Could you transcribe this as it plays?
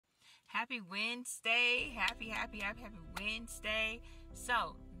Happy Wednesday. Happy Wednesday.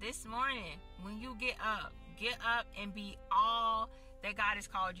 So this morning, when you get up and be all that God has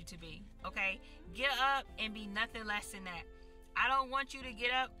called you to be. Okay? Get up and be nothing less than that. I don't want you to get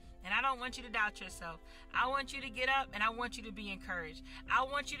up and I don't want you to doubt yourself. I want you to get up and I want you to be encouraged. I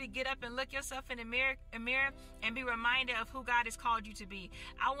want you to get up and look yourself in the mirror and be reminded of who God has called you to be.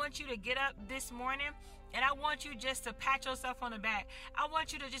 I want you to get up this morning and I want you just to pat yourself on the back. I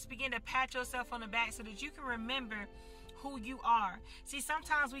want you to just begin to pat yourself on the back so that you can remember who you are. See,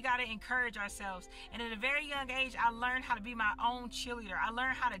 sometimes we got to encourage ourselves. And at a very young age, I learned how to be my own cheerleader. I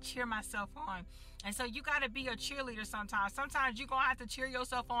learned how to cheer myself on. And so you got to be a cheerleader sometimes. Sometimes you're going to have to cheer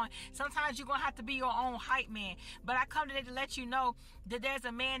yourself on. Sometimes you're going to have to be your own hype man. But I come today to let you know that there's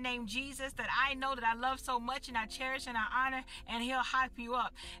a man named Jesus that I know that I love so much and I cherish and I honor, and he'll hype you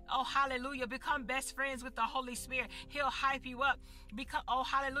up. Oh, hallelujah. Become best friends with the Holy Spirit. He'll hype you up.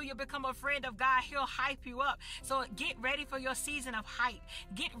 Become a friend of God. He'll hype you up. So get ready for your season of hype.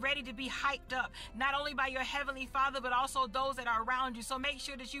 Get ready to be hyped up, not only by your Heavenly Father, but also those that are around you. So make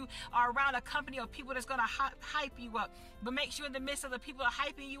sure that you are around a company of people that's going to hype you up. But make sure in the midst of the people that are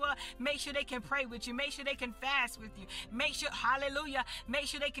hyping you up, make sure they can pray with you. Make sure they can fast with you. Make sure, hallelujah, make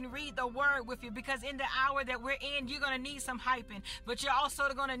sure they can read the word with you, because in the hour that we're in, you're going to need some hyping, but you're also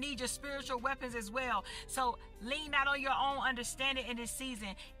going to need your spiritual weapons as well. So lean not on your own understanding in this season.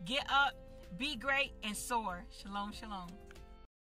 Get up, be great, and soar. Shalom, shalom.